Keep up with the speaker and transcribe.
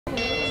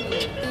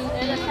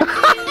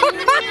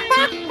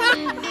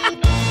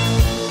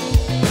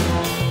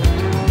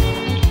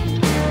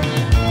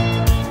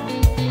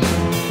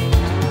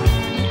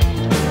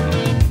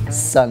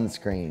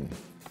Sunscreen.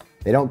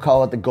 They don't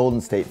call it the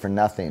Golden State for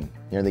nothing.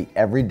 Nearly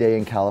every day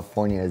in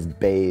California is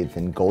bathed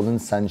in golden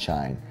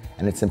sunshine,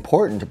 and it's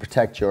important to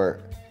protect your...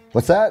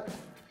 What's that?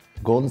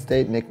 Golden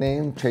State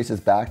nickname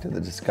traces back to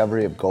the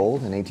discovery of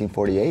gold in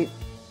 1848?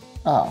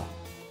 Oh,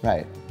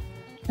 right.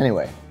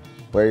 Anyway,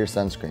 wear your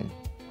sunscreen.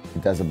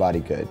 It does a body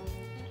good.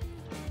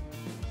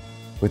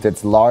 With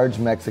its large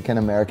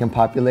Mexican-American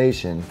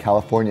population,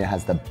 California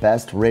has the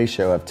best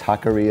ratio of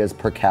taquerias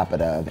per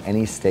capita of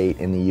any state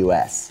in the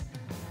US.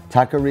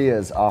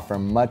 Taquerias offer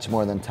much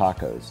more than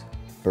tacos.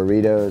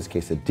 Burritos,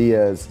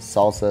 quesadillas,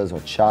 salsas,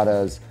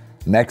 horchatas,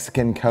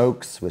 Mexican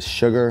Cokes with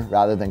sugar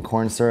rather than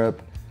corn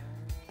syrup.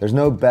 There's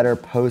no better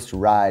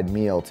post-ride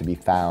meal to be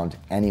found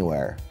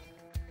anywhere.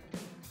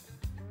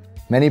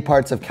 Many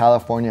parts of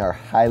California are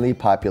highly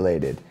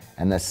populated,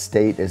 and the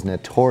state is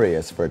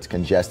notorious for its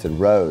congested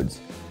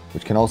roads,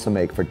 which can also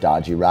make for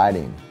dodgy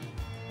riding.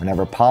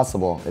 Whenever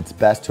possible, it's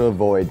best to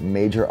avoid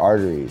major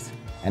arteries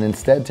and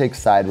instead take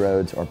side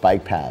roads or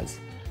bike paths.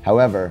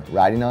 However,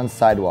 riding on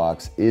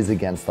sidewalks is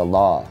against the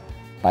law.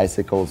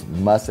 Bicycles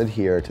must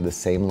adhere to the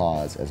same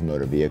laws as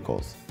motor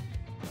vehicles.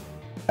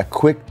 A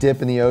quick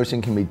dip in the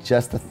ocean can be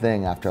just the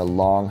thing after a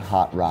long,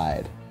 hot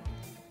ride.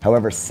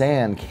 However,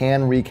 sand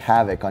can wreak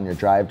havoc on your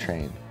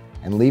drivetrain,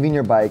 and leaving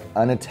your bike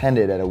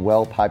unattended at a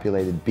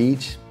well-populated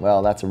beach,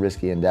 well, that's a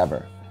risky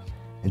endeavor.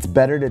 It's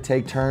better to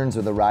take turns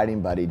with a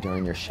riding buddy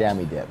during your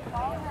chamois dip.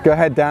 Go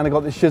ahead, Dan, I got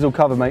this shizzle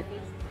covered, mate.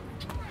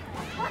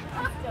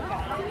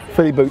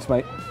 Philly boots,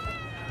 mate.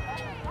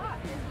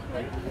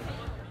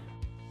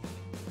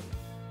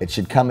 It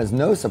should come as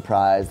no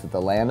surprise that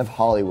the land of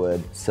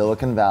Hollywood,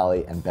 Silicon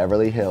Valley, and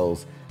Beverly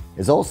Hills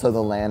is also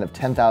the land of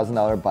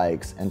 $10,000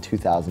 bikes and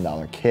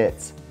 $2,000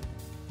 kits.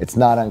 It's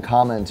not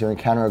uncommon to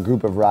encounter a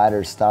group of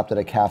riders stopped at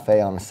a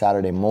cafe on a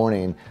Saturday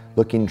morning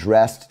looking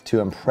dressed to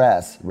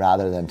impress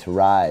rather than to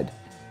ride.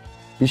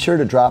 Be sure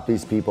to drop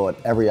these people at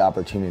every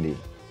opportunity,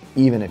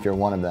 even if you're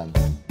one of them.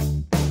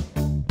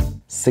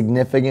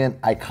 Significant,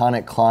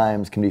 iconic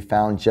climbs can be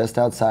found just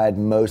outside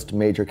most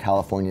major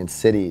Californian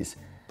cities.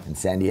 In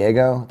San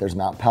Diego, there's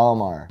Mount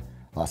Palomar.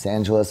 Los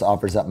Angeles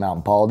offers up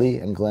Mount Baldy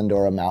and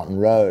Glendora Mountain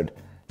Road.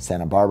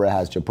 Santa Barbara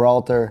has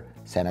Gibraltar.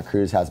 Santa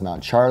Cruz has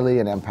Mount Charlie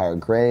and Empire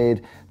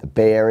Grade. The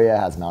Bay Area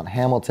has Mount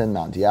Hamilton,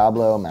 Mount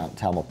Diablo, Mount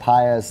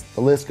Tamalpais.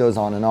 The list goes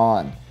on.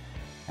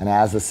 And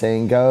as the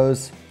saying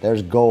goes,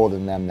 there's gold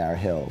in them there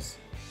hills.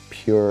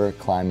 Pure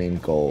climbing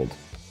gold.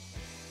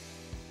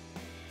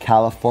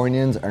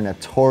 Californians are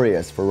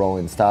notorious for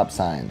rolling stop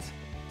signs.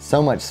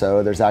 So much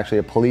so, there's actually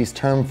a police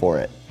term for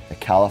it. The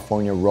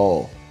California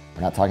roll.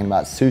 We're not talking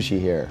about sushi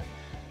here.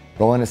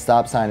 Rolling a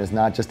stop sign is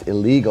not just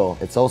illegal,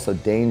 it's also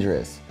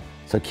dangerous.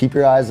 So keep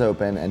your eyes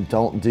open and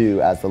don't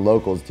do as the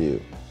locals do.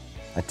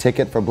 A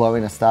ticket for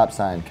blowing a stop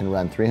sign can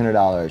run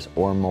 $300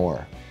 or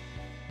more.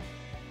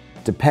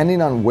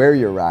 Depending on where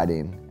you're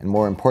riding, and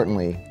more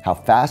importantly, how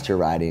fast you're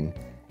riding,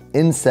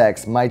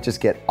 insects might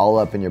just get all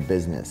up in your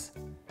business.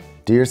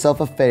 Do yourself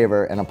a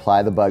favor and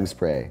apply the bug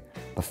spray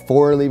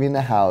before leaving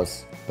the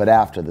house, but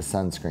after the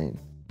sunscreen.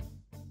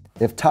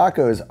 If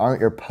tacos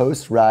aren't your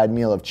post-ride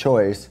meal of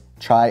choice,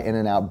 try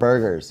In-N-Out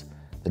burgers.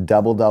 The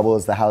double-double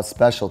is the house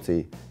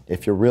specialty.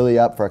 If you're really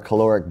up for a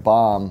caloric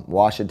bomb,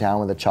 wash it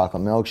down with a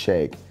chocolate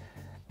milkshake.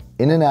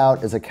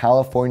 In-N-Out is a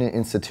California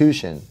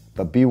institution,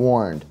 but be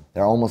warned,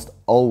 they're almost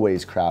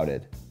always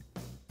crowded.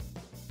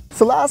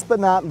 So last but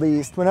not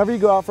least, whenever you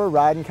go out for a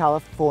ride in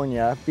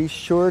California, be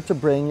sure to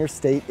bring your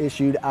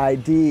state-issued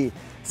ID.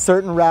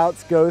 Certain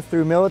routes go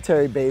through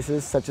military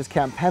bases such as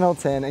Camp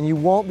Pendleton, and you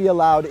won't be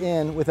allowed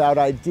in without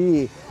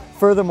ID.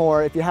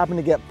 Furthermore, if you happen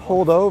to get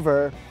pulled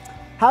over,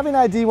 having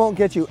ID won't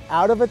get you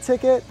out of a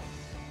ticket,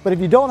 but if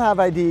you don't have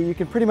ID, you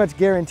can pretty much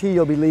guarantee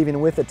you'll be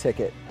leaving with a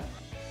ticket.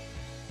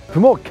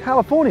 For more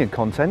California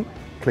content,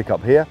 click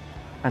up here,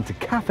 and to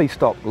cafe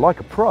stop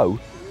like a pro,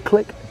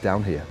 click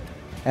down here.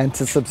 And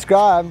to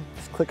subscribe,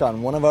 just click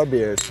on one of our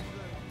beers.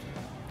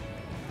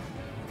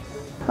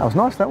 That was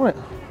nice, that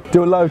wasn't it?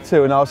 Do a low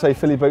too, and I'll say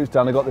Philly boots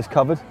down. I got this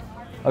covered.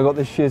 I got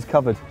this shiz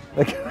covered.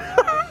 I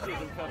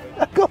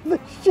got the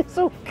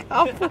shizzle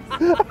covered.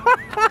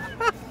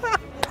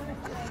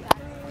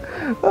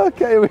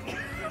 Okay, we go.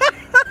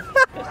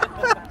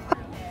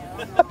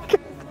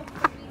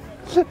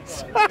 Okay.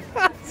 Sorry.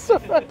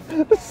 Sorry.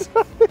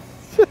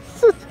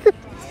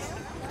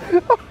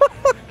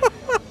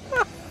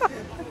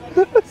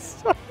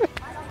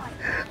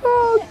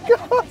 Oh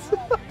God.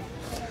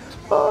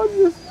 Oh,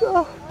 just.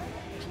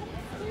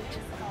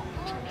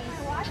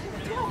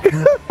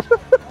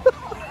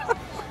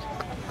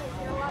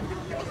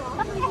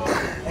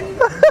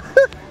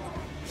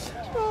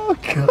 Oh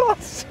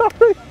God,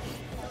 sorry.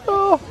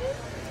 Oh,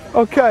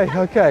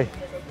 okay.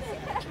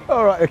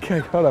 All right, okay,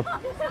 hold on.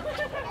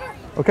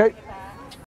 Okay.